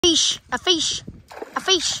Fish, a fish, a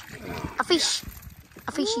fish, a fish,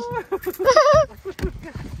 a fishy.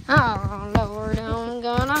 Oh, Lord, I'm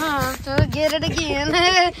gonna have to get it again.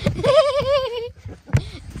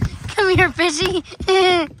 Come here, fishy.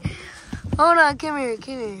 Hold on, come here,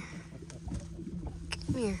 come here.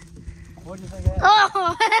 Come here. What do you think of that?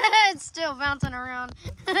 Oh, it's still bouncing around.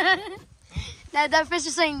 That fish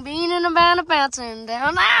is saying, bean in a banana bouncing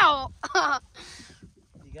down. Ow!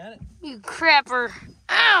 You got it? You crapper.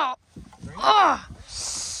 Ow! Oh,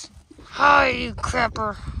 oh you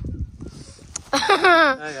crapper.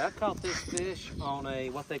 Hey, I caught this fish on a,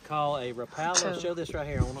 what they call a Rapala. Show this right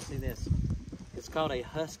here. I want to see this. It's called a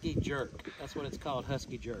husky jerk. That's what it's called,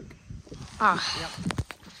 husky jerk. Oh. Yep.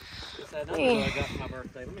 It's that number that I got for my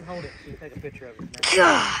birthday. Let me hold it so you can take a picture of it.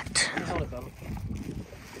 God. Let me hold it, Bubba.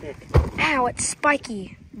 Here. Ow, it's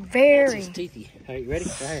spiky. Very. It's teethy. All right, you ready?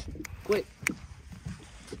 Right here. Quick.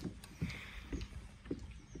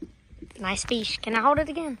 Nice fish. Can I hold it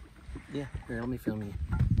again? Yeah, here, let me film you.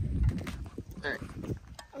 All right.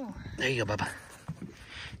 Oh. There you go, Bubba.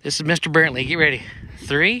 This is Mr. Brantley. Get ready.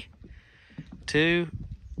 3, 2,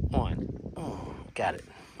 1. Oh, got it.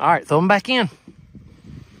 All right, throw him back in.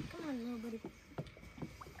 Come on, little buddy.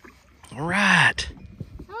 All right.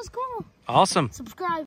 That was cool. Awesome. Subscribe.